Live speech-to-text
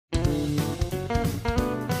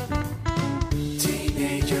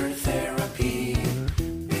Teenager therapy,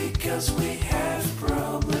 because we have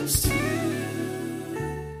problems too.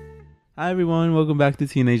 Hi everyone, welcome back to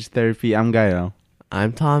Teenage Therapy. I'm Gael.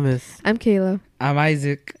 I'm Thomas. I'm Kayla. I'm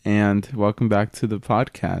Isaac. And welcome back to the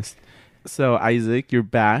podcast. So Isaac, you're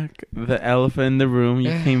back. The elephant in the room.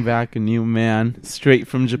 You came back a new man, straight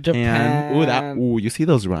from Japan. Ooh, you see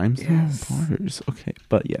those rhymes? Yes. Oh, bars. Okay,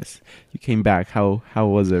 but yes, you came back. How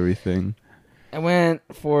was everything? I went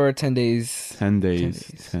for 10 days. 10 days.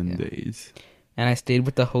 10 yeah. days. And I stayed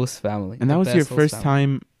with the host family. And that the was your best host first family.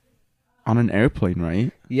 time on an airplane,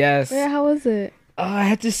 right? Yes. Yeah, how was it? I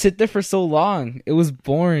had to sit there for so long. It was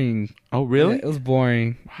boring. Oh, really? Yeah, it was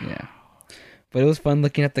boring. Yeah. But it was fun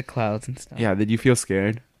looking at the clouds and stuff. Yeah, did you feel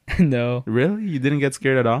scared? No. Really? You didn't get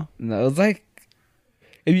scared at all? No, it was like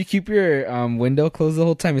if you keep your window closed the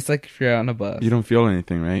whole time, it's like if you're on a bus. You don't feel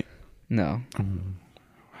anything, right? No. Oh,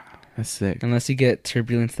 wow. That's sick. Unless you get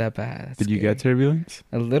turbulence that bad. That's Did you scary. get turbulence?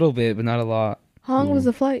 A little bit, but not a lot. How long was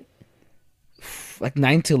the flight? Like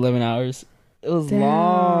 9 to 11 hours. It was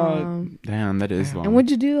long. Damn, that is long. And what'd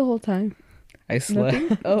you do the whole time? I slept.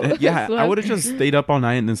 Nothing? Oh, Yeah, I slept. would have just stayed up all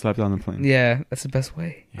night and then slept on the plane. Yeah, that's the best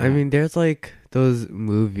way. Yeah. I mean, there's like those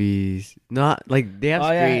movies. Not like they have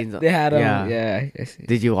screens. Yeah, they had them. Yeah. Yeah, I see.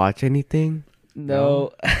 Did you watch anything?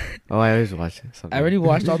 No. Oh, I always watch it. I already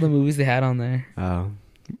watched all the movies they had on there. Oh,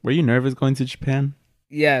 Were you nervous going to Japan?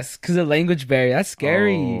 Yes, because the language barrier. That's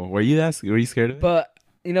scary. Oh, were you scared of it? But,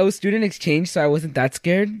 student exchange, so I wasn't that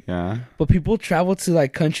scared. Yeah. But people travel to,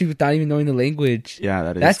 like, countries without even knowing the language. Yeah,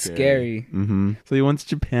 that is That's scary. Mm-hmm. So you went to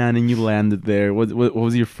Japan and you landed there. What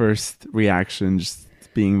was your first reaction just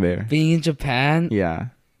being there? Being in Japan, Yeah.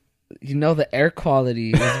 the air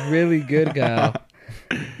quality is really good, gal.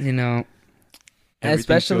 Everything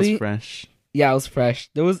Especially, feels fresh. yeah, it was fresh.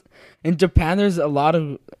 In Japan, there's a lot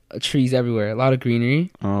of trees everywhere, a lot of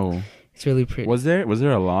greenery. Oh. It's really pretty. Was there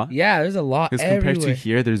a lot? Yeah, there's a lot Because everywhere. compared to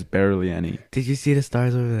here, there's barely any. did you see the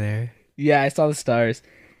stars over there? Yeah, I saw the stars.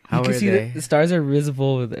 How You can were see they? the stars are visible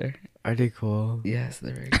over there. Are they cool? Yes,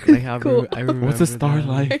 they're very cool. Like how Cool. I remember. What's a star them.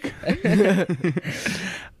 like?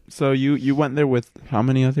 So you went there with how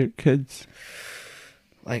many other kids?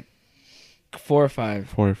 Like 4 or 5.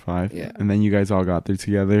 4 or 5. Yeah. And then you guys all got there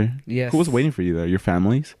together. Yes. Who was waiting for you there? Your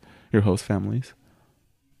families? Your host families?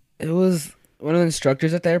 It was one of the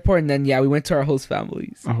instructors at the airport, and then we went to our host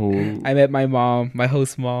families. Oh. I met my mom, my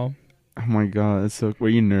host mom. Oh my god, that's so. Were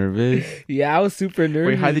you nervous? Yeah, I was super nervous.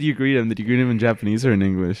 Wait, how did you greet him? Did you greet him in Japanese or in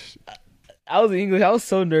English? I was English. I was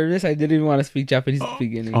so nervous. I didn't even want to speak Japanese at the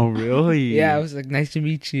beginning. Oh really? Yeah, I was like, nice to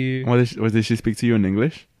meet you. Did she speak to you in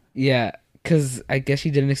English? Yeah, because I guess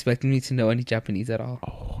she didn't expect me to know any Japanese at all.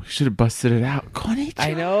 Oh, you should have busted it out. Konnichiwa.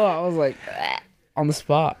 I know. I was like, on the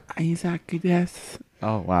spot. Isaac desu.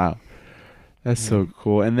 Oh wow, that's so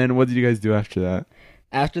cool. And then what did you guys do after that?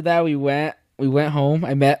 After that, we went home.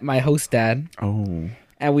 I met my host dad, Oh,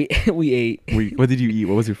 and we ate. what did you eat?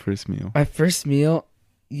 What was your first meal? My first meal,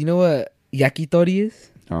 you know what yakitori is?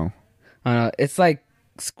 Oh, It's like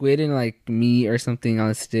squid and like meat or something on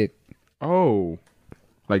a stick. oh,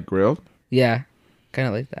 like grilled? Yeah, kind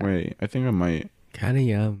of like that. Wait, I think I might. Kind of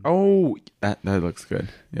yum. Oh, that looks good.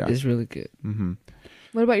 Yeah. It's really good. Mm-hmm.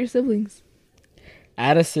 What about your siblings? I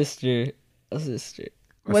had a sister.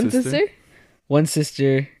 One sister? One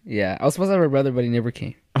sister. Yeah, I was supposed to have a brother, but he never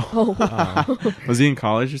came. Oh, Was he in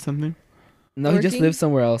college or something? No, he just Working? lived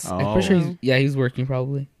somewhere else. I'm pretty sure Oh. he was working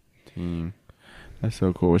probably. Dang. That's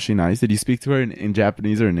so cool. Was she nice? Did you speak to her in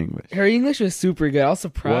Japanese or in English? Her English was super good. I was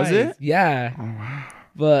surprised. Was it? Yeah. Oh wow.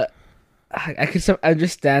 But I could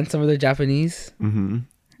understand some of the Japanese. Mm-hmm.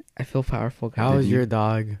 I feel powerful. Guys. How was you- your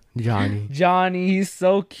dog, Johnny? Johnny, he's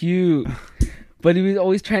so cute. But he was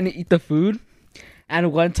always trying to eat the food.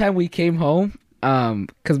 And one time we came home,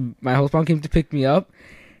 because my host mom came to pick me up,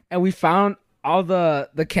 and we found all the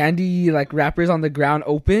candy like wrappers on the ground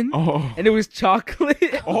open, Oh. and it was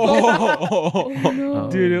chocolate. Oh. no.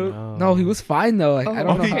 Dude, no. no, he was fine though. Like, I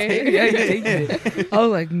don't know. he How, take it. yeah, he takes it. I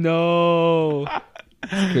was like, no,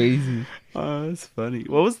 it's crazy. Oh, that's funny.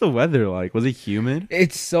 What was the weather like? Was it humid?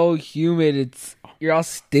 It's so humid. You're all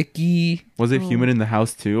sticky. Was it humid in the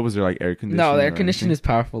house too? Was there like air conditioning? No, the air or conditioning anything? is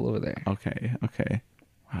powerful over there. Okay.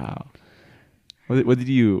 Wow. What did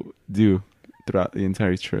you do throughout the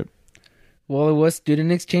entire trip? Well, it was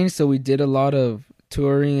student exchange, so we did a lot of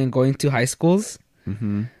touring and going to high schools.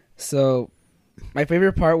 Mm-hmm. So my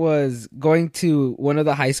favorite part was going to one of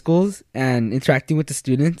the high schools and interacting with the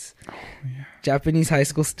students. Oh, yeah. Japanese high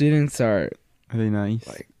school students Are they nice?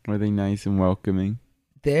 Were they nice and welcoming?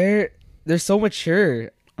 they're so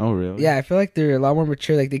mature. Oh, really? Yeah, I feel like they're a lot more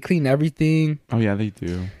mature. Like they clean everything. Oh, yeah, they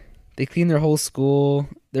do. They clean their whole school.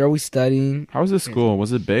 They're always studying. How was the school?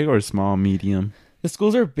 Was it big or small, medium? The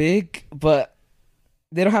schools are big, but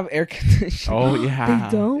they don't have air conditioning. Oh yeah.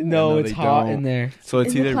 They don't? No, No, it's they hot don't. in there. So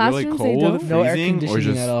it's In the either really classrooms, they cold, don't? No air freezing, or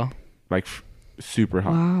conditioning just at all. like super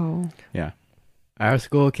hot. Wow. Our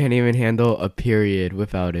school can't even handle a period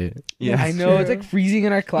without it. Yeah, I know. It's true. like freezing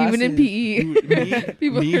in our classes. Even in PE. Dude, me,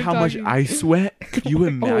 People me are how much talking. I sweat. Could you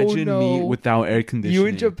imagine me no. without air conditioning? You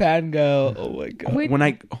in Japan go. Oh my god. Wait, When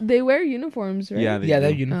I they wear uniforms, right? yeah, they Yeah, do.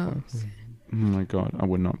 they're uniforms. Oh my god, I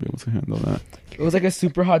would not be able to handle that. It was like a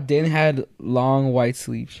super hot day and they had long white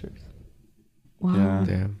sleeve shirts. Wow. Yeah.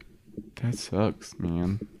 Damn. That sucks,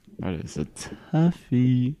 man. That is a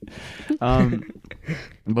toughie.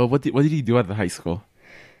 But what did you do at the high school?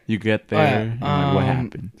 You get there, and like, what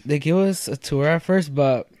happened? They gave us a tour at first,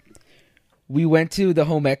 but we went to the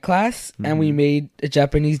home ec class and we Mhm. made a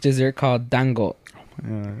Japanese dessert called dango.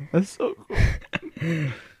 Yeah, that's so cool.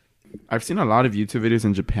 I've seen a lot of YouTube videos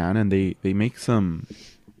in Japan, and they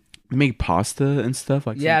make pasta and stuff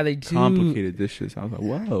like Yeah, some they do. complicated dishes. I was like,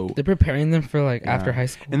 whoa. They're preparing them for like Yeah. after high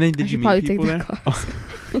school. And then I did you should probably meet take people there? that class.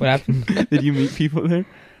 What happened? Did you meet people there?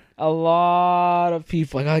 A lot of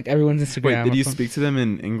people. I got like everyone's Instagram. Wait, did you or something. speak to them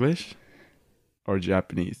in English or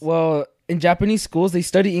Japanese? Well, in Japanese schools, they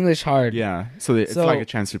study English hard. Yeah, so it's So- like a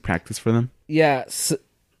chance to practice for them. Yeah.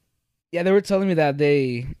 Yeah, they were telling me that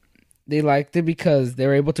they liked it because they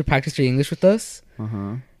were able to practice their English with us.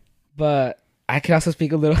 Uh-huh. But I can also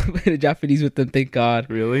speak a little bit of Japanese with them, thank God.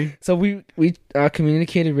 Really? So we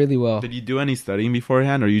communicated really well. Did you do any studying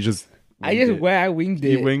beforehand, or you just? I winged just it? I winged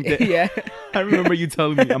it. You winged it? Yeah. I remember you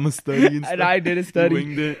telling me I'm a study and stuff. And I didn't You study.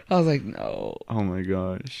 winged it. I was like, no. Oh my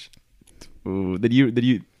gosh. Ooh, did you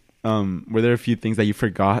were there a few things that you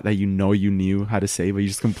forgot that you knew how to say but you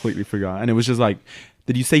just completely forgot? And it was just like,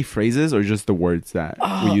 did you say phrases or just the words that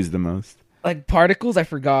we use the most? Like particles, I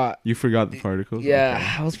forgot. You forgot the particles? Yeah,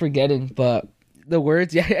 Okay. I was forgetting, but the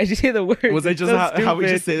words, yeah, I just say the words. Was it It's just so how we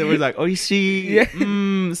stupid. just say the words like oishi, Yeah.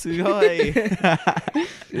 sugoi?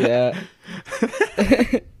 Yeah.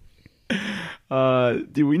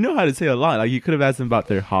 Dude, we know how to say a lot. Like you could have asked them about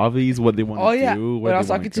their hobbies, what they want Oh to yeah. do. When Where I was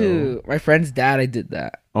they wanna talking to my friend's dad, I did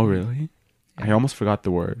that. Oh really? I almost forgot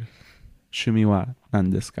the word. Shumi wa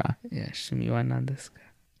nan desu ka? Yeah, shimiwa nan desu ka?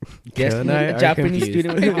 Yes, Kale and I a are Japanese confused.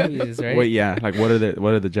 student with hobbies, right? Wait, yeah. Like what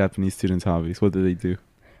are the Japanese students' hobbies? What do they do?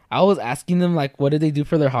 I was asking them like, what do they do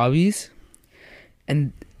for their hobbies?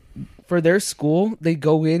 And for their school, they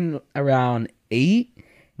go in around 8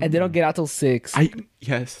 and they don't get out till 6.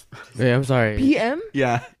 Yes. Wait, I'm sorry. PM?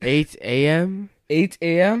 Yeah. 8 a.m. 8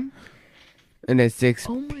 a.m. and then 6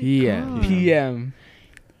 Oh my p.m. God. p.m.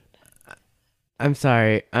 I'm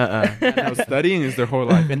sorry. No, studying is their whole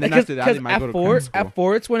life, and then after that, they might go to cram school. at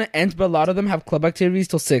 4 it's when it ends, but a lot of them have club activities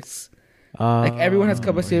till 6. Like everyone has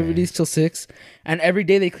club activities till 6, and every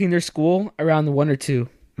day they clean their school around 1 or 2.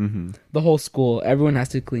 Mm-hmm. The whole school, everyone has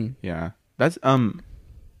to clean. Yeah, that's I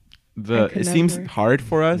could It seems never. hard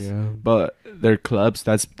for us, Yeah. but their clubs,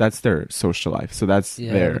 that's their social life. So that's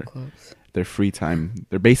Yeah, their the clubs. their free time.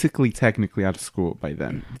 They're basically technically out of school by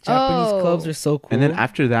then, Japanese Oh. clubs are so cool. and then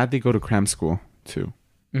after that, they go to cram school too.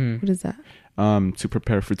 Mhm. What is that? To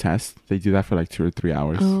prepare for tests. They do that for like 2 or 3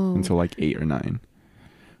 hours Oh. until like 8 or 9.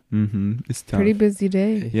 Mm-hmm. It's tough. Pretty busy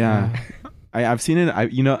day. Yeah. I've seen it.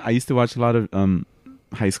 I used to watch a lot of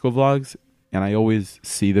high school vlogs, and I always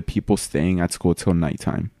see the people staying at school till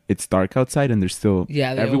nighttime. It's dark outside, and they're still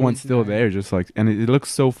Yeah, they everyone's always still do. there, just like, and it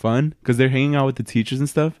looks so fun because they're hanging out with the teachers and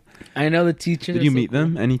stuff. I know the teachers. Did are you so meet cool.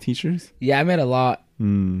 them? Any teachers? Yeah, I met a lot.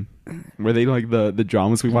 Were they like the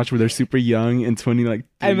dramas we watch where they're super young and 20 like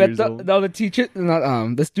 3 I met years the old? no the teachers,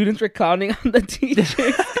 not the students were clowning on the teachers.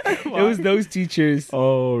 It was those teachers.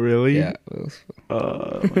 Oh really? Yeah. It was fun.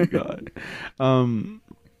 Oh my god.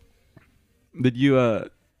 Did you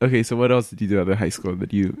okay, so what else did you do at the high school?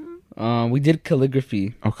 Did you We did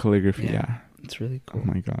calligraphy. calligraphy, Yeah. yeah. It's really Oh cool.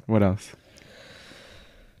 my god. What else?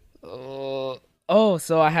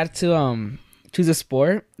 So I had to choose a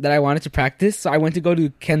sport that I wanted to practice. So I went to go to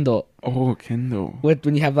kendo, Oh, kendo.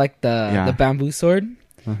 when you have like Yeah. the bamboo sword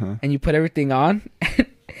Uh-huh. and you put everything on.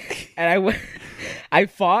 And I went, I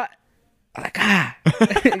fought. I'm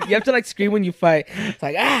like you have to like scream when you fight. It's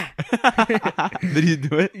like Did you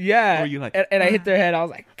do it? yeah. Were you like, and I hit their head. I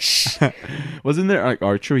was like shh. Wasn't there like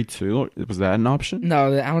archery too? Or was that an option? No,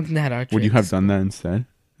 I don't think they had archery. Would you have done that instead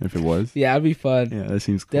if it was? Yeah, it'd be fun. Yeah, that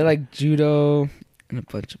seems cool. They're like judo and a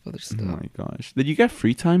bunch of other oh stuff. my gosh. Did you get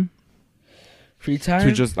free time Free time?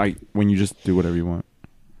 to just like when you just do whatever you want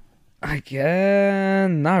I guess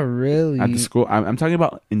not really. at the school? I'm talking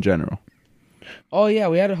about in general. Oh yeah,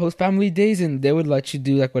 we had a host family days, and they would let you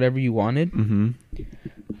do like whatever you wanted. Mm-hmm.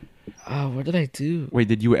 Oh, what did I do? Wait,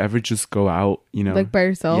 did you ever just go out, Like by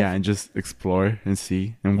yourself? yeah, and just explore and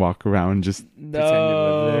see and walk around and just pretend you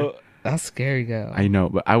live there? No, that's scary, girl. I know,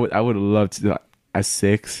 but I would love to do that at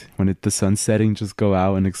 6 when the sun's setting, just go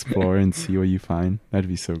out and explore and see what you find. That'd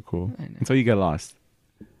be so cool. I know. Until you get lost.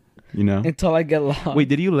 Until I get lost. Wait,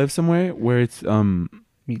 did you live somewhere where it's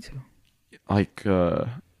Me too. like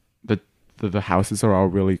the houses are all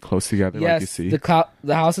really close together, like you Yes, see?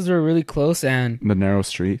 the houses were really close, and The narrow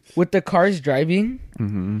streets. with the cars driving,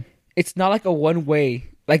 Mm-hmm. it's not like a one way.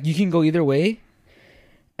 Like you can go either way,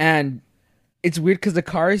 and it's weird because the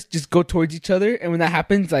cars just go towards each other, and when that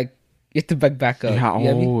happens, like you have to back up. Yeah, You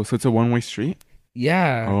get me? so it's a one-way street?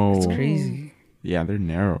 Yeah, it's Oh. crazy. Yeah, they're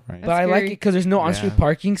narrow, right? But I like scary. it because there's no on-street Yeah.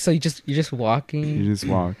 parking, so you're just walking. You just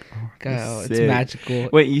walk. Oh, God, that's it's sick. magical.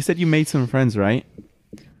 Wait, you said you made some friends, right?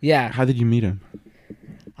 Yeah, How did you meet them?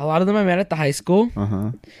 a lot of them I met at the high school, Uh-huh.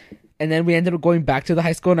 and then we ended up going back to the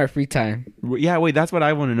high school in our free time. Yeah, wait, that's what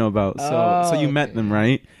I want to know about. So you met okay. them,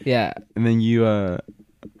 right? Yeah, And then you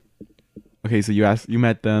okay, so you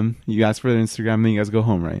met them, you asked for their Instagram, then you guys go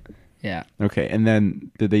home, right? yeah. Okay, and then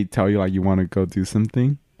did they tell you like you want to go do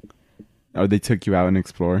something? Or they took you out and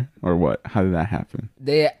explore? Or what? How did that happen?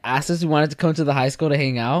 They asked us if we wanted to come to the high school to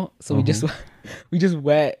hang out, so we just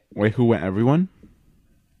went. Wait, who went? Everyone?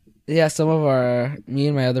 Yeah, some of me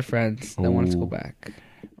and my other friends that wanted to go Oh. back.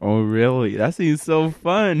 Oh, really? That seems so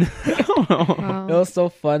fun. Wow. It was so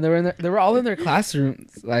fun. They were all in their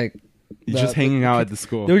classrooms. Like You're just hanging out at the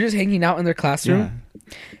school. they were just hanging out in their classroom.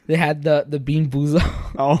 They had the bean boozle.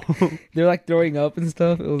 Oh, They're like throwing up and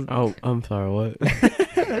stuff. It was, Oh, I'm sorry. What?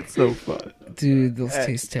 that's so fun. dude, those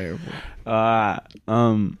taste terrible.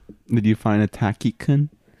 Did you find a Taki-kun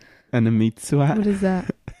and a Mitsuat? What is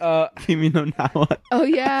that? Kimi no Nawa. Oh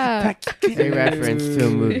yeah. They reference to a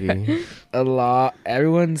movie. A lot.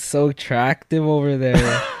 Everyone's so attractive over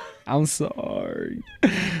there. I'm sorry.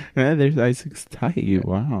 Yeah, there's Isaac's type.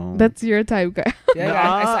 Wow. That's your type, guy. Yeah,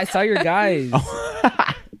 I saw your guys.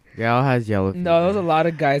 Gal has yellow. No, there was a fever. lot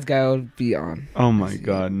of guys guy would be on. Oh my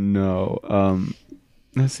god, no.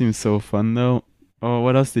 That seems so fun though. Oh,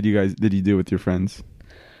 what else did you do with your friends?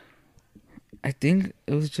 I think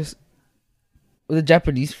it was just with the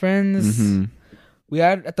Japanese friends. Mm-hmm. We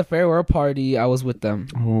had at the farewell party. I was with them.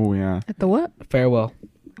 Oh yeah. At the what? Farewell.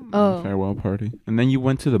 Oh. Farewell party. And then you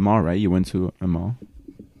went to the mall, right? You went to a mall.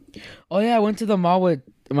 Oh yeah, I went to the mall with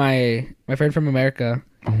my friend from America.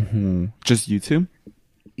 Oh, just you two?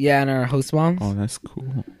 Yeah, and our host moms. Oh, that's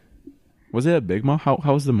cool. Was it a big mall? How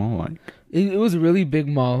was the mall like? It was a really big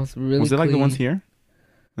mall. It was really. Was it like the clean. ones here?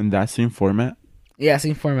 In that same format? Yeah,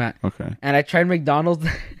 same format. Okay. And I tried McDonald's.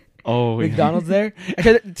 Oh, yeah. McDonald's there. I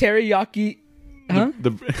tried the teriyaki. Huh?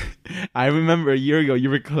 I remember a year ago you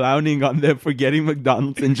were clowning on them for getting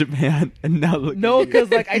McDonald's in Japan, and now look. No,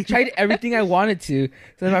 because like I tried everything I wanted to.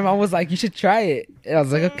 So then my mom was like, "You should try it." And I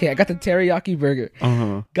was like, "Okay." I got the teriyaki burger.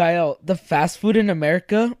 Uh-huh. Gael, the fast food in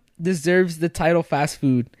America deserves the title fast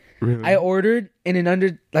food. Really? I ordered, and in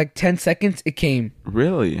under like 10 seconds, it came.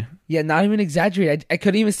 Really? Yeah, not even exaggerated. I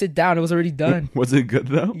couldn't even sit down. It was already done. Was it good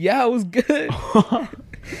though? Yeah, it was good.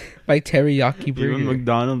 My teriyaki burger. Even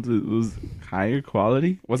McDonald's it was higher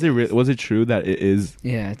quality. Was it? Was it true that it is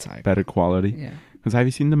Yeah, it's high. better quality? Yeah. Because have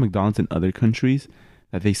you seen the McDonald's in other countries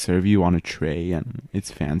that they serve you on a tray and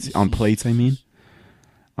it's fancy on plates? I mean,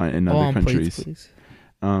 in other on countries. plates,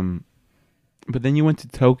 please. But then you went to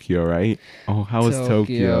Tokyo, right? Oh, how was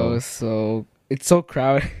Tokyo? So it's so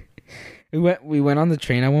crowded. We went on the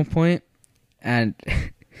train at one point, and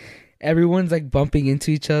everyone's like bumping into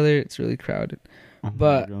each other. It's really crowded. Oh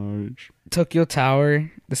But- my gosh. Tokyo Tower,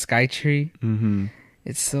 the Sky Tree. Mm-hmm.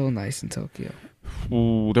 It's so nice in Tokyo.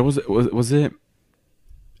 Ooh, there was it? What was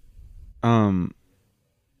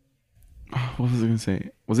I gonna say?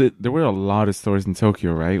 Was it? There were a lot of stores in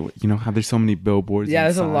Tokyo, right? You know how there's so many billboards. Yeah, and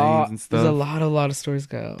there's a signs lot. and stuff. There's a lot of stores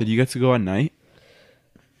go. Did you get to go at night?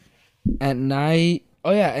 At night.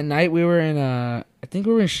 Oh yeah, at night we were in I think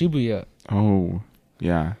we were in Shibuya. Oh,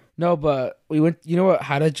 yeah, No, but we went. You know what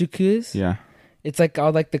Harajuku is? yeah. It's like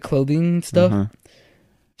all like the clothing stuff. Uh-huh.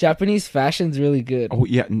 Japanese fashion's really good. Oh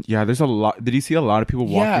yeah, yeah. There's a lot. Did you see a lot of people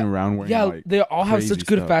walking around wearing? Yeah, like, they all have crazy such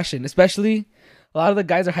good stuff? fashion, especially a lot of the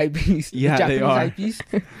guys are hypebeasts. Yeah, the they Japanese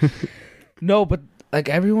are. hypebeasts. No, but like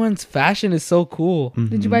everyone's fashion is so cool.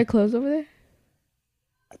 Did you Mhm. buy clothes over there?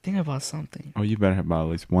 I think I bought something, Oh, you better have bought at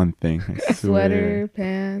least one thing. I Sweater, swear.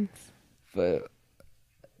 pants. but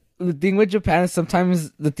the thing with Japan is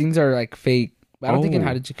sometimes the things are like fake. I don't think in Oh.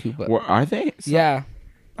 Harajuku, but Or are they? yeah,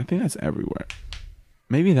 I think that's everywhere.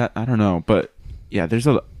 Maybe that I don't know, but yeah, there's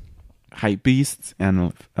a hype beasts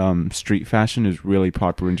and street fashion is really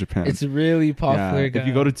popular in Japan. It's really popular. If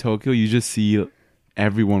you go to Tokyo, you just see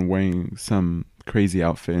everyone wearing some crazy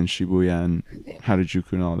outfit in Shibuya and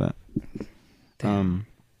Harajuku and all that.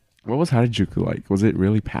 What was Harajuku like? Was it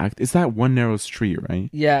really packed? It's that one narrow street, right?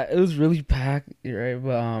 Yeah, it was really packed, you're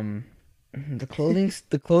right? But the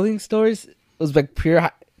clothing stores was like pure.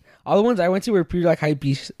 All the ones I went to were pure like hype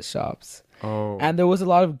beast shops, Oh, and there was a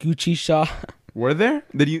lot of Gucci shop. were there?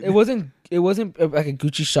 Did you? It wasn't like a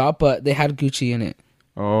Gucci shop, but they had Gucci in it.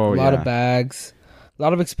 Oh, A lot of bags, a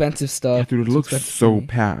lot of expensive Yeah, stuff. dude, it It's looks expensive so for me.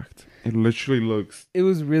 packed. It literally looks It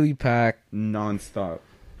was really packed. nonstop.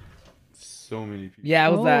 So many people. Yeah,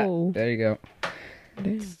 it was Oh. that. There you go.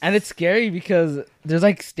 Damn. And it's scary because there's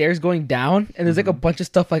like stairs going down, and there's like a bunch of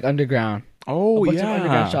stuff like underground. Oh, a bunch yeah. of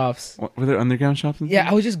underground shops. Were there underground shops? And Yeah,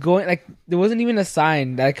 stuff? I was just going like there wasn't even a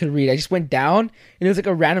sign that I could read. I just went down and it was like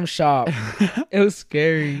a random shop. It was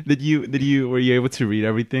scary. Were you able to read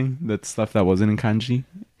everything? That stuff that wasn't in kanji?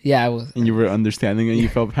 Yeah, I was. And you were understanding and you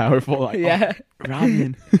felt powerful? Like, Yeah. oh,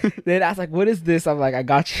 ramen. They'd ask like, "What is this?" I'm like, "I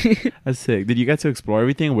got you." That's sick. Did you get to explore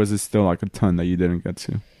everything or was it still like a ton that you didn't get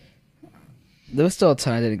to? There was still a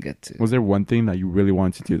ton I didn't get to. Was there one thing that you really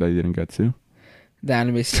wanted to do that you didn't get to? The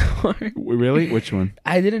anime store. Really? Which one?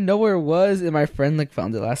 I didn't know where it was, and my friend like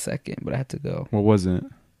found it last second, but I had to go. What was it?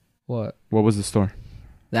 What? What was the store?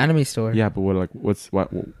 The anime store. Yeah, but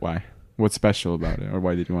why? What's special about it, or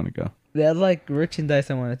why did you want to go? They had like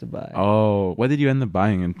merchandise I wanted to buy. Oh, what did you end up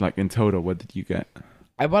buying? In total, what did you get?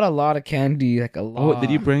 I bought a lot of candy, like a lot. Oh,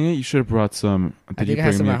 did you bring it? You should have brought some. Did you think I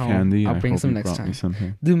have bring me some a at home. candy? I'll bring hope some you next brought me time.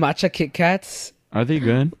 something. The matcha Kit Kats? Are they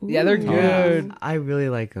good? Yeah, they're Ooh. good. I really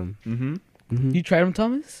like them. Mm-hmm. You tried them,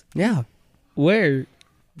 Thomas? Yeah, Where?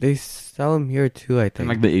 they sell them here too. I And think.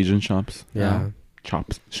 like the Asian shops. yeah,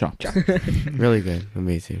 Shops. really good,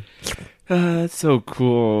 amazing. That's so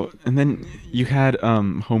cool. And then you had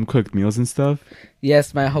home cooked meals and stuff.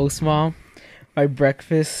 Yes, my host mom. My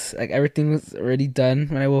breakfast, like everything was already done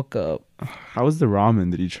when I woke up. How was the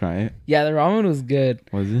ramen? Did you try it? Yeah, the ramen was good.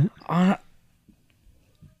 Was it? I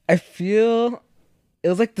feel it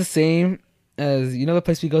was like the same as the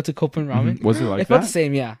place we go to, Koppen Ramen. Mhm. Was it like It felt that? the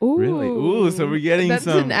same, yeah. Ooh. Really? Ooh, so we're getting That's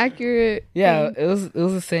some- an accurate. Yeah, thing. it was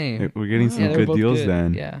the same. We're getting some Yeah, they were good both deals good.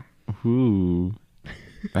 then. Yeah. Ooh.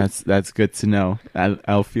 That's good to know.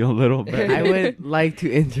 I'll feel a little better. I would like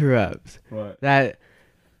to interrupt What? that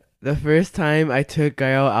the first time I took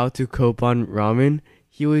Gael out to Kopan Ramen,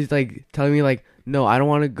 he was like telling me like, no, I don't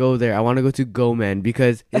want to go there. I want to go to Gomen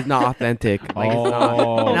because it's not authentic. Like it's not.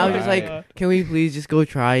 Oh, And I was just right. like, can we please just go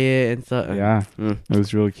try it and stuff? Yeah, Mm. it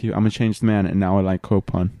was really cute. I'm a changed man, and now I like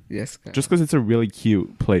Kopan Yes. just because it's a really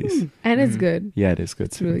cute place. And it's Mhm. good. Yeah, it is good.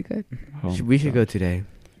 It's Too. really good. Oh, We should go God. today.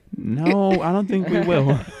 No, I don't think we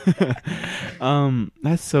will.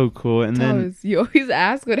 That's so cool. And then Thomas, you always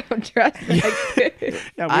ask when I'm dressed like this.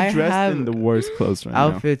 yeah, we're I dressed have in the worst clothes right now.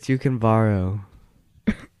 Outfits you can borrow.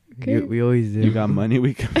 Okay. We always do. You got money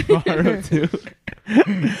we can borrow too.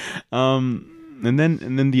 And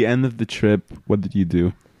then the end of the trip, what did you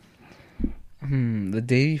do? The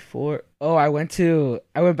day before. Oh, I went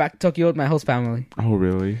back to Tokyo with my host family. Oh,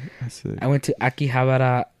 really? That's it. I went to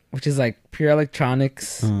Akihabara, which is like pure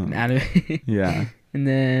electronics and anime. Yeah. And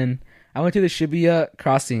then I went to the Shibuya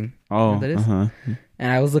crossing. Oh, that is? uh-huh.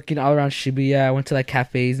 And I was looking all around Shibuya. I went to like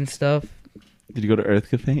cafes and stuff. Did you go to Earth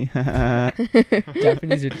Cafe?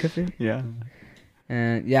 Japanese food cafe. Yeah.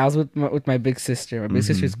 And yeah, I was with my big sister. My big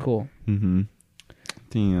sister's cool. Mm-hmm.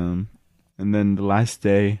 Damn. And then the last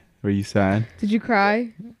day, were you sad? Did you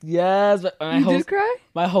cry? Yes, but You did cry?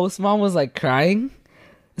 my host mom was like crying.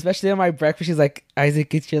 Especially on my breakfast, she's like,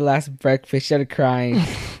 "Isaac, it's your last breakfast." She started crying.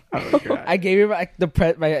 I gave her like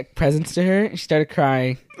my presents to her, and she started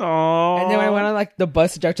crying. Oh. And then when I went on like the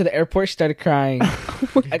bus to drive to the airport, she started crying.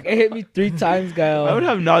 Like it hit me 3 times, Gael. I would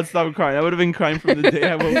have not stopped crying. I would have been crying from the day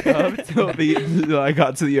I woke up till I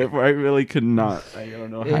got to the airport. I really could not. I don't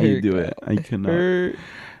know how you do it. I cannot.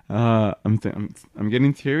 I'm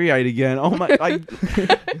getting teary eyed again. Oh my!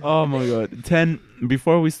 Oh my god!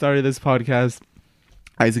 Before we started this podcast,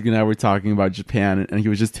 Isaac and I were talking about Japan, and he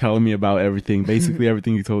was just telling me about everything, basically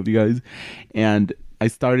everything he told you guys. And I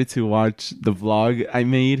started to watch the vlog I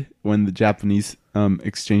made when the Japanese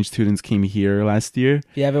exchange students came here last year.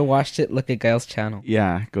 If you haven't watched it, look at Gail's channel.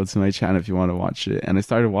 Yeah, go to my channel if you want to watch it. And I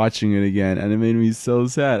started watching it again, and it made me so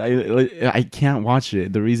sad. I can't watch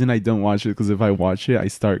it. The reason I don't watch it is because if I watch it, I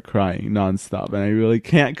start crying nonstop, and I really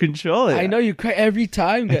can't control it. I know you cry every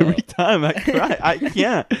time, Gail. Every time I cry, I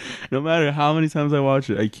can't. No matter how many times I watch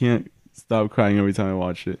it, I can't stop crying every time I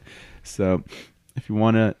watch it. So, if you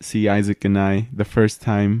want to see Isaac and I, the first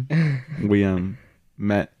time we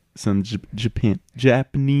met some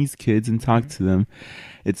Japanese kids and talked to them.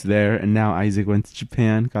 It's there, and now Isaac went to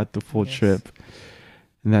Japan, got the full Yes. trip,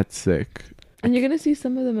 and that's sick. And you're gonna see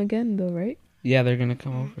some of them again, though, right? Yeah, they're gonna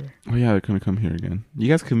come over. Oh yeah, they're gonna come here again. You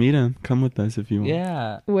guys can meet them. Come with us if you want.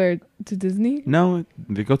 Yeah. Where to Disney? No,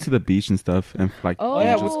 they go to the beach and stuff, and like Oh, Oh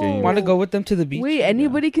yeah, Angels game. want to go with them to the beach? Wait,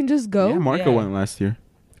 anybody can just go? Yeah, Marco Yeah. went last year.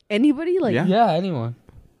 Anybody? Like, Yeah. Yeah, anyone.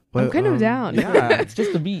 I'm kind of down. Yeah, It's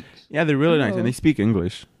just the beach. yeah, they're really nice, Oh. and they speak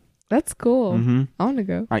English. That's cool. hmm I want to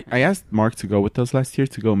go. I asked Mark to go with us last year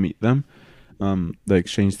to go meet them, the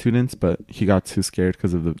exchange students, but he got too scared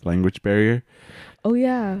because of the language barrier. Oh,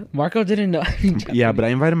 yeah. Marco didn't know any Yeah, but I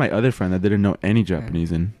invited my other friend that didn't know any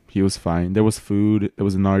Japanese, and he was fine. There was food. There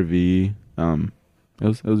was an RV. It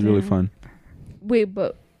was really Yeah. fun. Wait,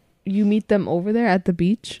 but you meet them over there at the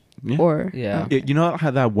beach? Yeah. Or Yeah. You know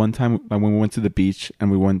how that one time when we went to the beach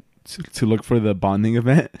and we went to look for the bonding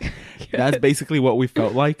event? That's basically what we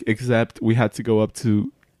felt like, except we had to go up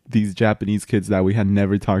to these Japanese kids that we had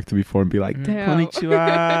never talked to before and be like, Mhm. Damn.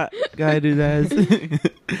 konnichiwa, garu desu.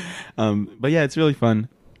 But yeah, it's really fun.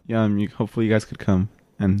 Yeah, hopefully you guys could come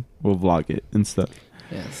and we'll vlog it and stuff.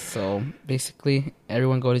 Yeah. So basically,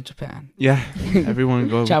 everyone go to Japan. Yeah, everyone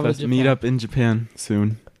go with Travel us. to Meet Japan. up in Japan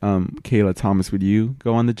soon. Kayla, Thomas, would you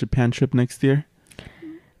go on the Japan trip next year?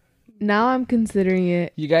 now I'm considering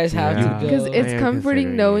it. You guys have Yeah. to go. Because I it's am comforting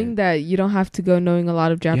considering knowing it. that you don't have to go knowing a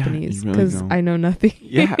lot of Yeah, you Japanese. really Because don't. I know nothing.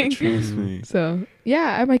 Yeah, trust me. So,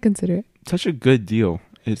 yeah, I might consider it. Such a good deal.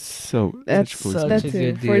 It's so That's such a cool such That's a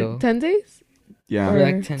experience. it. good deal. For 10 days? Yeah, For Or-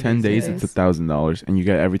 like 10 days, days. it's $1,000, and you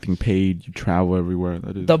get everything paid. You travel everywhere.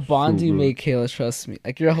 That is The bond so you good. make, Kayla, trust me.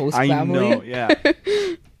 Like your host I family, know. Yeah.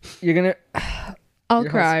 you're gonna. I'll Your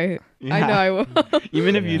cry. Yeah. I know I will.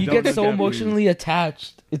 Even if Yeah. you, You don't get know so Japanese, emotionally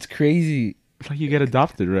attached. It's crazy. it's like you get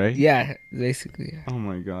adopted, right? Yeah, basically. Yeah. Oh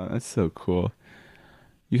my god, that's so cool.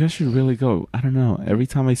 You guys should really go. I don't know. Every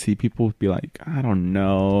time I see people be like, I don't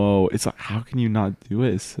know. It's like, how can you not do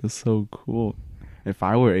it? It's so cool. If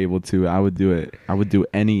I were able to, I would do it. I would do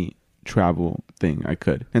any travel thing I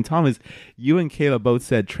could. And Thomas, you and Kayla both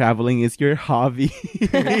said traveling is your hobby.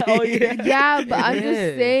 Oh, yeah. Yeah, but I'm just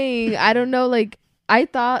Yeah. saying, I don't know, like, I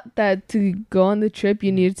thought that to go on the trip,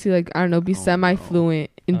 you needed to, like, I don't know, be Oh, semi-fluent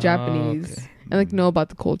in Oh, Japanese okay. and, like, know about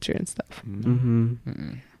the culture and stuff. Mm-hmm.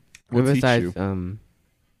 Mm-mm. We'll teach Besides, you.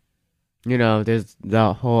 you know, there's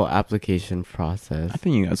the whole application process I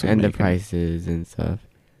think you guys would and the make it. prices and stuff.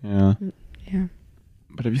 Yeah. Yeah.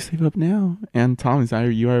 But if you save up now, and Thomas,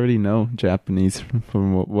 you already know Japanese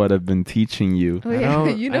from what I've been teaching you. Oh, I yeah.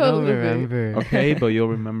 don't, You I know a don't little bit. remember. Okay, but you'll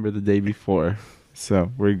remember the day before,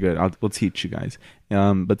 so we're good. We'll teach you guys.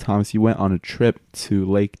 But Thomas, you went on a trip to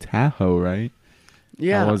Lake Tahoe, right?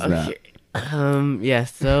 Yeah. How was that? Yeah,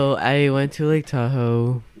 so I went to Lake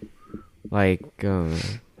Tahoe like a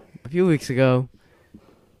few weeks ago.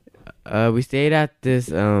 We stayed at this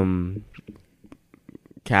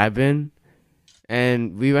cabin,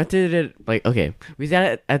 and we rented it we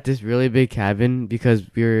stayed at this really big cabin because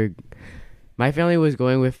my family was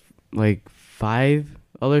going with like 5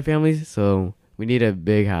 other families, so we need a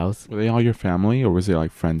big house. Were they all your family, or was it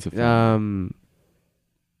like friends of family?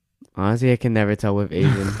 Honestly, I can never tell with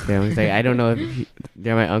Asian families. Like, I don't know if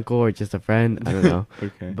they're my uncle or just a friend. I don't know.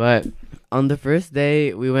 Okay. But on the first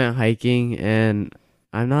day, we went hiking, and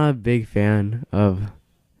I'm not a big fan of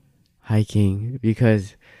hiking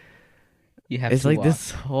because You have it's to like walk.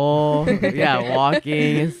 this whole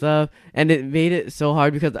walking and stuff, and it made it so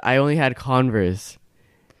hard because I only had Converse,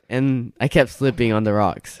 and I kept slipping on the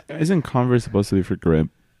rocks. Isn't Converse supposed to be for grip?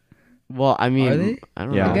 Well, I mean, Are they? I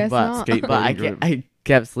don't Yeah. know, I guess but not. but I, Skateboarding grip. I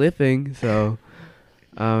kept slipping, so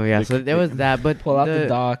yeah. They So could- there was that, but Pull out the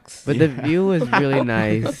docks. But the view was really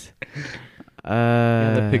nice.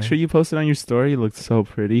 Yeah, the picture you posted on your story looked so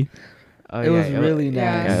pretty. oh, it was yeah, really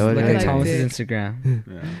Yeah, nice. yeah, it was Look really at nice. Thomas's It. Instagram.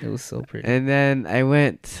 Yeah. It was so pretty. And then I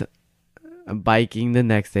went biking the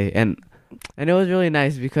next day, and it was really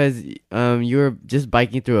nice because you were just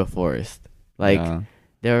biking through a forest. Like Yeah.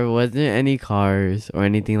 there wasn't any cars or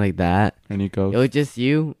anything like that. And you go. It was just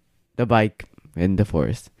you, the bike, and the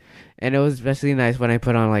forest. And it was especially nice when I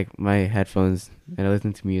put on like my headphones and I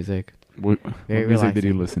listened to music. What Very music did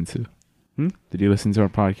you relaxing. listen to? Hmm? Did you listen to our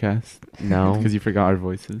podcast? No, Because you forgot our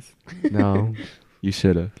voices. no, You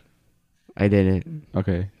should have. I didn't.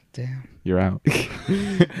 Okay, Damn. you're out.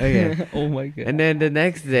 Okay. Oh my god. And then the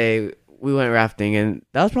next day we went rafting, and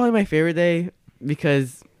that was probably my favorite day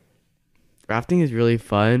because rafting is really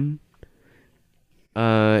fun.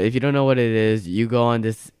 If you don't know what it is, you go on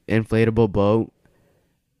this inflatable boat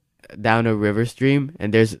down a river stream,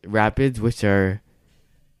 and there's rapids, which are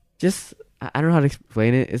just I don't know how to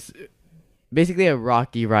explain it. basically a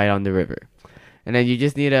rocky ride on the river, and then you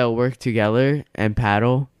just need to work together and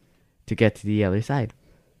paddle to get to the other side.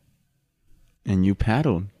 And you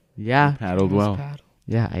paddled. Yeah, Paddled well.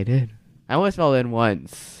 yeah, I did. I almost fell in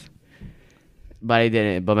once, but I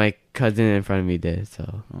didn't. But my cousin in front of me did,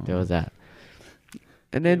 so there was that.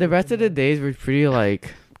 And then the rest of the days were pretty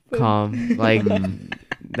like calm. Like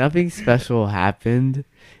nothing special happened.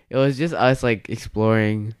 It was just us like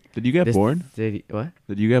exploring. Did you get this bored? City. What?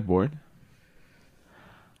 Did you get bored?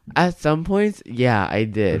 At some points, yeah, I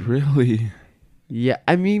did. Really? Yeah,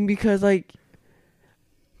 I mean because like,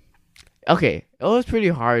 okay, it was pretty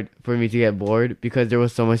hard for me to get bored because there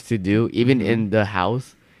was so much to do, even in the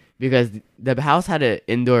house, because the house had an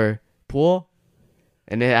indoor pool,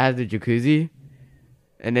 and it had the jacuzzi,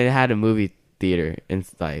 and then it had a movie theater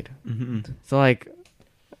inside. Mm-hmm. So like,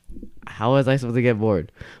 how was I supposed to get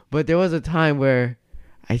bored? But there was a time where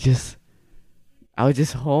I was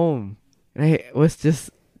just home, and I was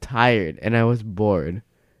just tired, and I was bored.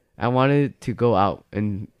 I wanted to go out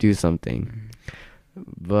and do something,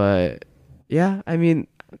 but yeah, I mean,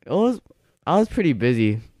 I was pretty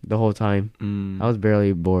busy the whole time. I was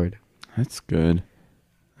barely bored. That's good.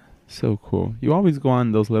 So cool. You always go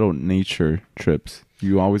on those little nature trips.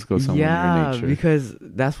 You always go somewhere Yeah, near nature. because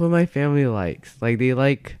that's what my family likes. Like they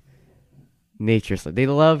like nature stuff. They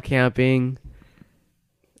love camping.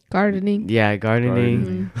 Gardening. Yeah,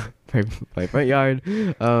 gardening. Mhm. my front yard.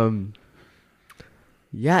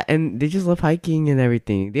 Yeah, and they just love hiking and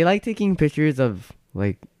everything. They like taking pictures of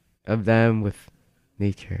them with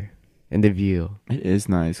nature and the view. It is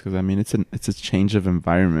nice because I mean it's a change of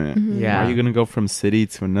environment. Mhm. Yeah. Why are you gonna go from city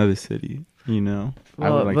to another city? You know, I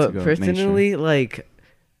Well, would like but to go personally, like,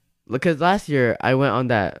 because last year I went on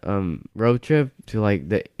that road trip to like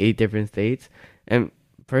the 8 different states, and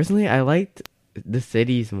personally I liked the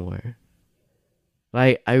cities more.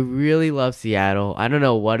 Like I really love Seattle. I don't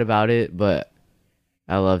know what about it, but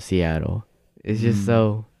I love Seattle. It's just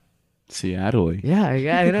so Seattle. yeah,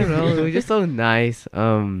 I don't know. It was just so nice.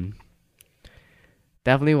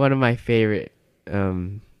 Definitely one of my favorite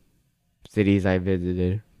cities I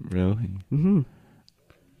visited. Really? Hmm.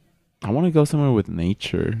 I want to go somewhere with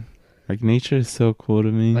nature. Like nature is so cool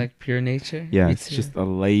to me. Like pure nature. Yeah, Me it's too. just a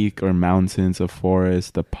lake or mountains, a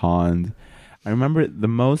forest, a pond. I remember one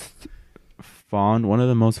of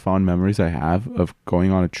the most fond memories I have of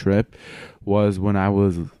going on a trip was when I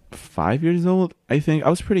was 5 years old. I think I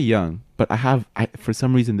was pretty young, but for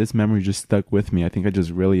some reason this memory just stuck with me. I think I just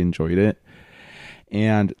really enjoyed it.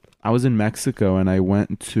 And I was in Mexico and I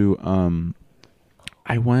went to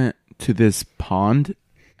this pond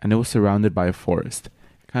and it was surrounded by a forest.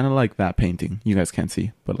 Kind of like that painting. You guys can't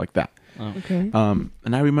see, but like that. Okay.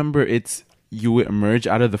 And I remember you would emerge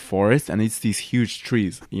out of the forest and it's these huge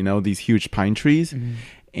trees, these huge pine trees.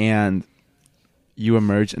 And you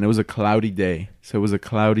emerge and it was a cloudy day. So it was a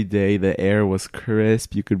cloudy day. The air was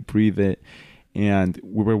crisp. You could breathe it. And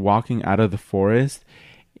we were walking out of the forest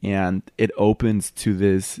and it opens to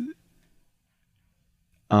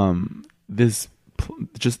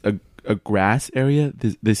just a grass area,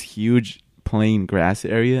 this huge plain grass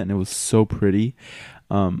area. And it was so pretty.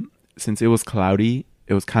 Since it was cloudy,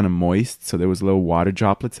 it was kind of moist, so there was little water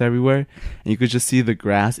droplets everywhere, and you could just see the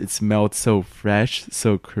grass. It smelled so fresh,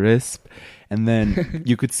 so crisp, and then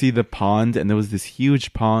you could see the pond, and there was this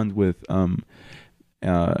huge pond with what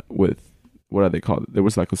are they called? There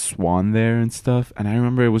was like a swan there and stuff, and I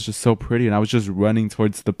remember it was just so pretty, and I was just running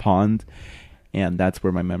towards the pond, and that's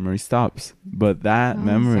where my memory stops. But that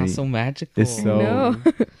memory Sounds so magical.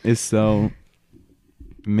 is so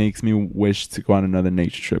makes me wish to go on another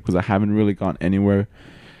nature trip because I haven't really gone anywhere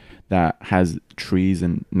that has trees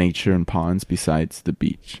and nature and ponds besides the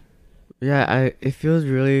beach. Yeah, it feels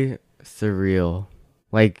really surreal,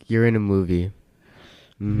 like you're in a movie.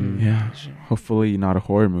 Mhm. Yeah, hopefully not a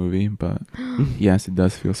horror movie, but yes, it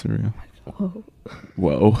does feel surreal.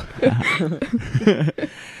 Whoa.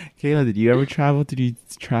 Kayla, did you ever travel? Did you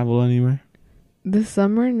travel anywhere? This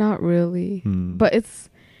summer, not really. But it's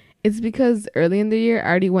because early in the year I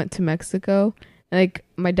already went to Mexico. Like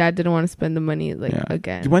my dad didn't want to spend the money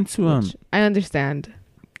again. You went to which I understand.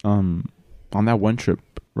 on that one trip,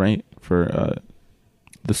 right? For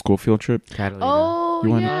the school field trip. Catalina. Oh You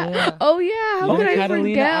went- yeah. Oh yeah. How You could went to I Catalina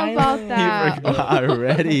forget Island. about that? You forgot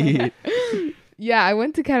already. Yeah, I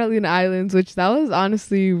went to Catalina Islands, which that was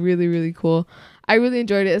honestly really, really cool. I really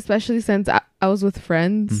enjoyed it, especially since I was with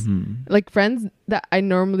friends. Like friends that I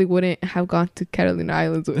normally wouldn't have gone to Catalina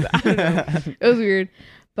Islands with. I don't know. It was weird.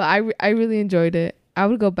 But I really enjoyed it. I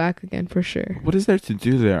would go back again for sure. What is there to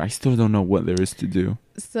do there? I still don't know what there is to do.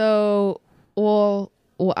 So, well,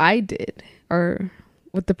 I did. Or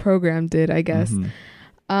what the program did, I guess. Mhm.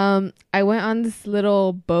 I went on this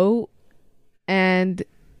little boat, and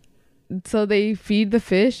so they feed the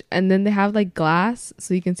fish, and then they have like glass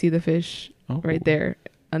so you can see the fish Oh. right there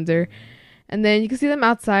under, and then you can see them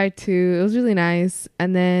outside too. It was really nice.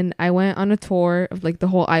 And then I went on a tour of like the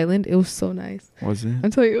whole island. It was so nice. Was it?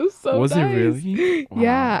 I'm telling you, it was so Was nice. it really?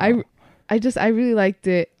 Yeah, Wow. I really liked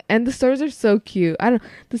it. And the stores are so cute.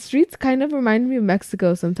 The streets kind of remind me of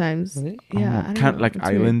Mexico sometimes. Really? Yeah, I don't kind know. of like It's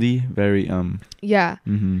weird. islandy, very Yeah.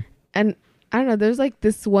 And I don't know, there's like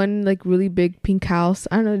this one like really big pink house.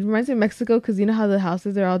 I don't know, it reminds me of Mexico because you know how the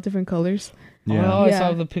houses are all different colors. yeah. Oh, I Yeah.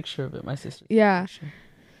 saw the picture of it. My sister. Yeah.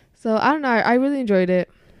 So I don't know, I really enjoyed it.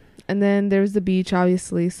 And then there was the beach,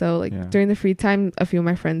 obviously. So like Yeah. during the free time, a few of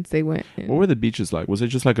my friends, they went. And What were the beaches like? Was it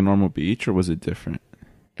just like a normal beach or was it different?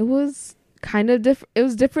 it was kind of different. It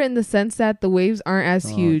was different in the sense that the waves aren't as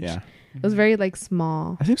Oh, huge. Yeah. It was very like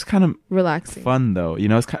small, That seems kind of relaxing. fun though. You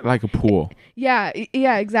know, it's kind of like a pool. Yeah,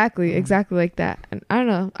 yeah, exactly like that. And I don't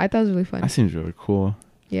know, I thought it was really fun. That seems really cool.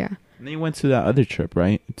 Yeah. And then you went to that other trip,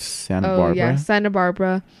 right? Santa Barbara. Yeah, Santa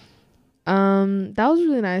Barbara. That was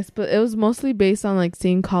really nice, but it was mostly based on like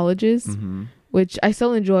seeing colleges, Mm-hmm. which I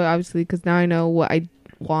still enjoy, obviously, because now I know what I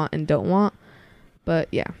want and don't want. But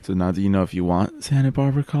yeah, So now do you know if you want Santa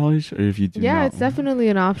Barbara College or if you do yeah, not it's definitely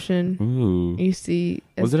an option. Ooh. You see,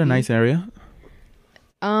 Was it a nice area?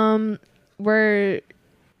 Where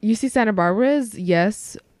you see Santa Barbara is,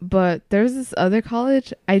 yes, but there's this other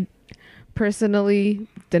college I personally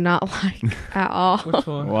did not like at all. Which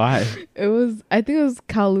one? Why? I think it was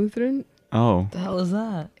Cal Lutheran. Oh. the hell is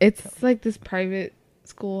that? It's like this private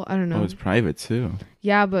school. I don't know. Oh, it's private too.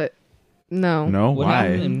 Yeah, but no. No, What why?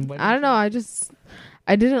 happened? What I don't know.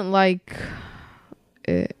 I didn't like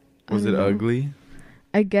it. I Was don't it know. ugly?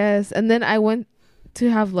 I guess. And then I went to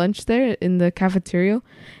have lunch there in the cafeteria.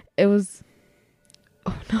 It was,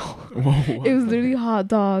 oh no, Whoa. it was literally hot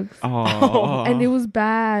dogs. Oh. And it was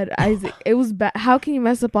bad. Isaac, it was bad. How can you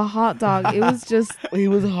mess up a hot dog? It was just, Wait, it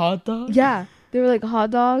was a hot dog? yeah. They were like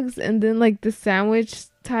hot dogs and then like the sandwich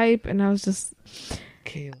type. And I was just,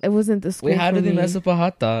 Okay. it wasn't the school. Wait, how for did they me. mess up a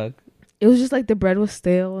hot dog? It was just like the bread was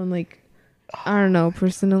stale and like, I don't know.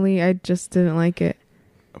 Personally, I just didn't like it.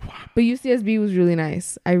 But UCSB was really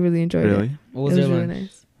nice. I really enjoyed it. Really? What was It their was lunch? really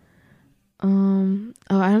nice.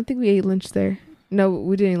 I don't think we ate lunch there. No,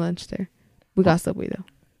 we didn't eat lunch there. We got Subway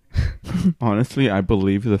though. Honestly, I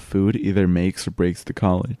believe the food either makes or breaks the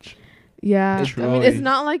college. Yeah, It's I mean, it's really-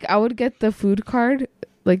 not like I would get the food card,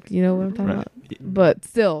 like you know what I'm talking Right. about. But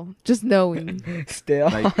still, just knowing Still.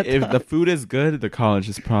 Like if the food is good, the college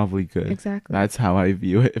is probably good. exactly. That's how I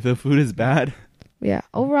view it. If the food is bad, Yeah,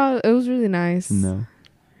 overall, it was really nice. no.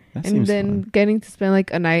 That And seems then fun. getting to spend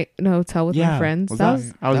like a night in a hotel with my friends. Was That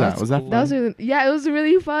was how was that? that's Was that cool. That was fun? really, yeah, it was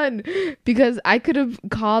really fun because I could have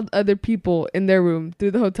called other people in their room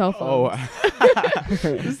through the hotel phone. Oh,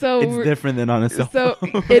 So it's we're- different than on a cell so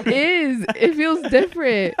phone. it is. It feels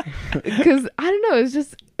different because I don't know.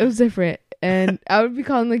 It was different, and I would be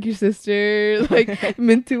calling like your sister, like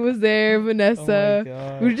Mintu was there,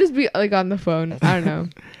 Vanessa. We'd just be like on the phone. I don't know.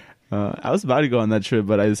 I was about to go on that trip,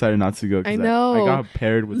 but I decided not to go. 'cause I know. I got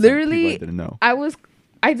paired with Literally, some people I didn't know.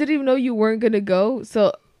 I didn't even know you weren't gonna go.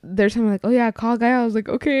 So they're telling me like, oh yeah, call guy. I was like,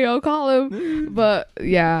 okay, I'll call him. But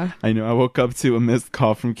yeah, I know. I woke up to a missed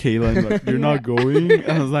call from Kayla. And like, you're not going?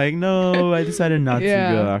 I was like, no. I decided not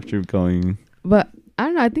Yeah. to go after going. but I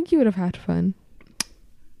don't know. I think you would have had fun.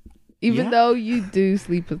 Even Yeah. though you do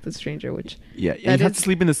sleep with a stranger, which Yeah, you That have is- to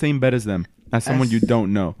sleep in the same bed as them, as someone you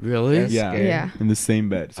don't know. Really? That's Yeah. scary. yeah. In the same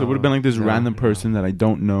bed. So it would have Oh, been like this no, random no. person that I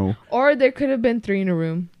don't know. Or there could have been 3 in a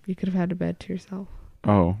room. You could have had a bed to yourself.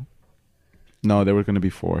 Oh. No, there were going to be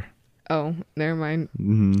 4. Oh, never mind.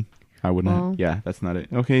 Mm-hmm. I wouldn't Well. have. Yeah, that's not it.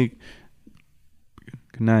 Okay.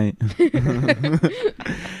 Good night.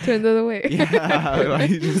 Turn the other way. Yeah, like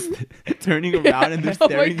just turning around and they're Oh my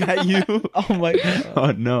staring at you. Oh my god.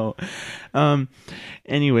 Oh no.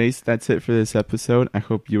 Anyways, that's it for this episode. I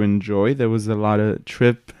hope you enjoy. There was a lot of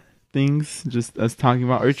trip things, just us talking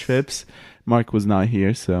about our trips. Mark was not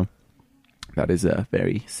here, so that is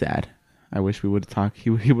very sad. I wish we would have talked. He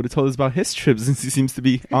would have told us about his trips since he seems to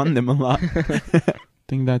be on them a lot.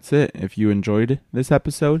 I think that's it. If you enjoyed this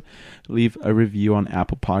episode, leave a review on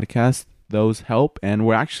Apple Podcasts. Those help, and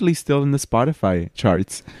we're actually still in the Spotify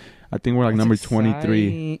charts. I think we're like number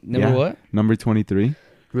 23. Number Yeah. what? Number 23.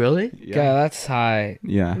 Really? Yeah, that's high.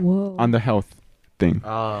 Yeah. Whoa. On the health thing.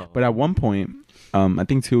 Oh. But at one point, I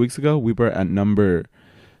think 2 weeks ago, we were at number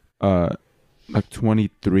like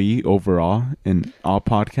 23 overall in all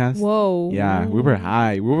podcasts. Whoa. Yeah, we were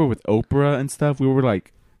high. We were with Oprah and stuff. We were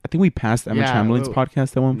like, I think we passed Emma Yeah, Chamberlain's we-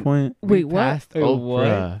 podcast at one point. Wait, what? Passed Wait, what?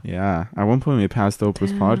 Oprah. Yeah, at one point we passed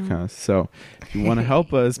Oprah's podcast. So if you want to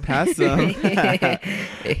help us pass them,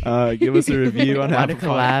 give us a review on Want to Apple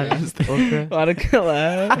collab, Podcasts. Oprah? Want to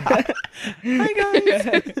collab? Hi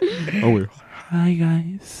guys. Oh, hi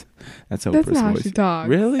guys. That's Oprah's That's not how voice. she talks.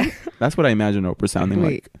 Really? That's what I imagine Oprah sounding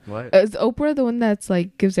Wait. like. What? Is Oprah the one that's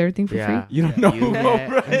like gives everything for Yeah. You don't know who Yeah.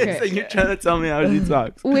 Oprah is, Okay. and you're trying to tell me how she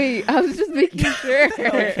talks. free? Wait, I was just making sure.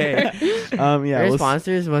 Okay. Yeah. Her we'll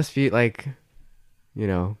sponsors must be like, you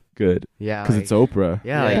know, good yeah, because like, it's Oprah.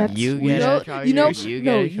 yeah, Yeah. like That's you weird. get a You charger, know, you no, get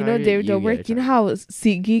a you know charger, David you get a Dobrik. You know charger. how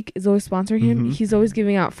SeatGeek is always sponsoring him. Mhm. He's always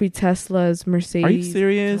giving out free Teslas, Mercedes. Are you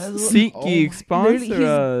serious? Tesla? SeatGeek Oh my- sponsor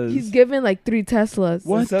Literally, us. he's given like 3 Teslas.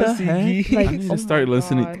 What So the SeatGeek. heck? Like, I need oh to start my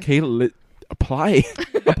listening. God. Kayla, apply,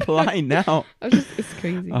 apply now. It's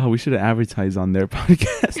crazy. Oh, we should have advertised on their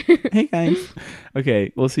podcast. Hey guys.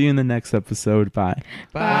 Okay, we'll see you in the next episode. Bye.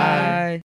 Bye.